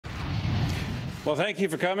Well, thank you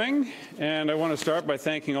for coming, and I want to start by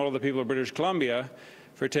thanking all of the people of British Columbia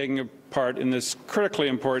for taking a part in this critically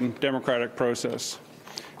important democratic process.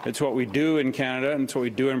 It's what we do in Canada, and it's what we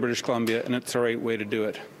do in British Columbia, and it's the right way to do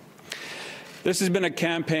it. This has been a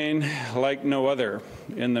campaign like no other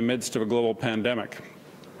in the midst of a global pandemic.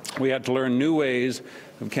 We had to learn new ways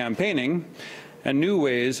of campaigning and new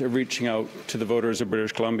ways of reaching out to the voters of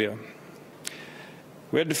British Columbia.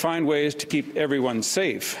 We had to find ways to keep everyone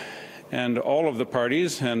safe, and all of the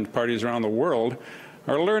parties and parties around the world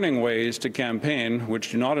are learning ways to campaign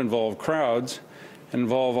which do not involve crowds,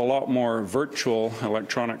 involve a lot more virtual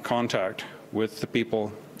electronic contact with the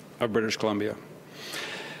people of British Columbia.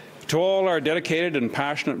 To all our dedicated and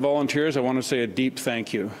passionate volunteers, I want to say a deep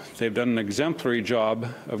thank you. They've done an exemplary job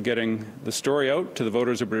of getting the story out to the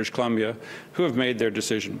voters of British Columbia who have made their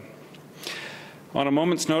decision. On a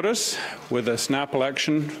moment's notice, with a snap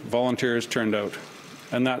election, volunteers turned out,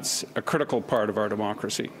 and that's a critical part of our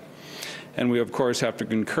democracy. And we, of course, have to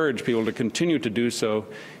encourage people to continue to do so,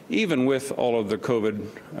 even with all of the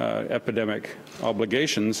COVID epidemic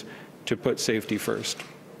obligations, to put safety first.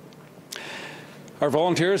 Our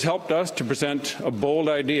volunteers helped us to present a bold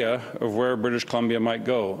idea of where British Columbia might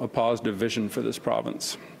go, a positive vision for this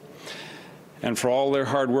province. And for all their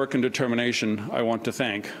hard work and determination, I want to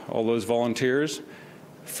thank all those volunteers.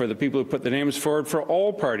 For the people who put their names forward for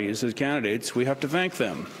all parties as candidates, we have to thank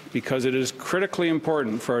them, because it is critically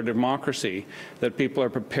important for our democracy that people are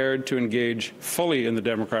prepared to engage fully in the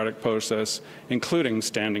democratic process, including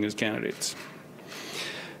standing as candidates.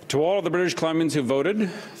 To all of the British Columbians who voted,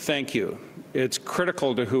 thank you. It's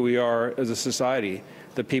critical to who we are as a society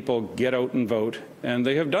that people get out and vote, and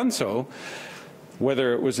they have done so,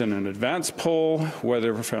 whether it was in an advance poll,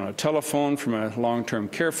 whether from a telephone, from a long-term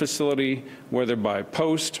care facility, whether by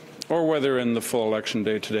post, or whether in the full election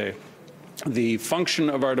day today. The function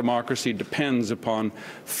of our democracy depends upon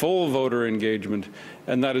full voter engagement,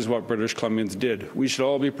 and that is what British Columbians did. We should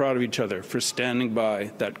all be proud of each other for standing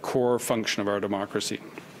by that core function of our democracy.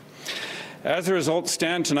 As the results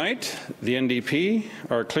stand tonight, the NDP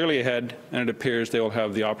are clearly ahead, and it appears they will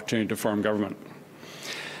have the opportunity to form government.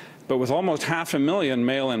 But with almost 500,000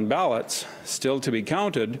 mail-in ballots still to be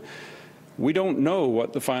counted, we don't know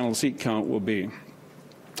what the final seat count will be.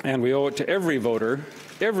 And we owe it to every voter,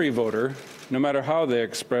 no matter how they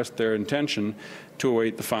expressed their intention, to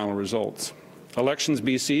await the final results. Elections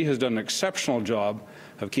BC has done an exceptional job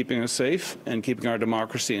of keeping us safe and keeping our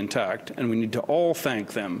democracy intact, and we need to all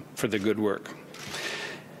thank them for the good work.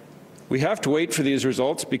 We have to wait for these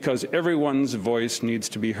results because everyone's voice needs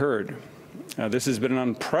to be heard. This has been an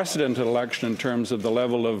unprecedented election in terms of the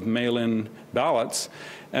level of mail-in ballots,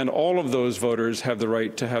 and all of those voters have the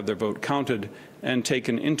right to have their vote counted and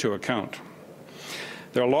taken into account.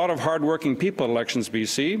 There are a lot of hard-working people at Elections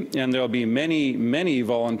BC, and there will be many, many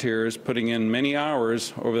volunteers putting in many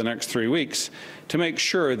hours over the next 3 weeks to make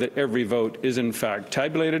sure that every vote is in fact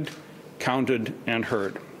tabulated, counted, and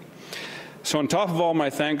heard. So on top of all my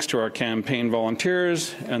thanks to our campaign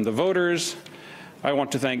volunteers and the voters, I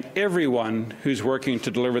want to thank everyone who's working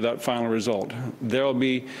to deliver that final result. There will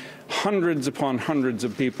be hundreds upon hundreds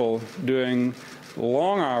of people doing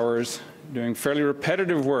long hours, doing fairly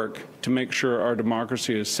repetitive work to make sure our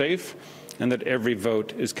democracy is safe and that every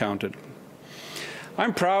vote is counted.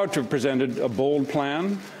 I'm proud to have presented a bold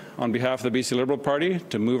plan on behalf of the BC Liberal Party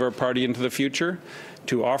to move our party into the future,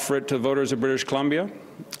 to offer it to the voters of British Columbia,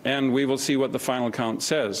 and we will see what the final count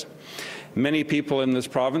says. Many people in this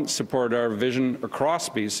province support our vision across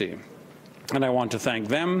BC, and I want to thank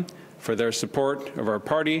them for their support of our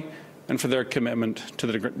party and for their commitment to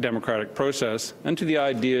the democratic process and to the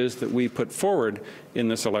ideas that we put forward in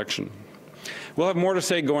this election. We'll have more to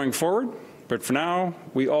say going forward, but for now,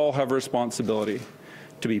 we all have a responsibility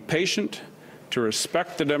to be patient, to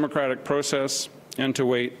respect the democratic process, and to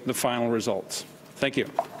wait the final results. Thank you.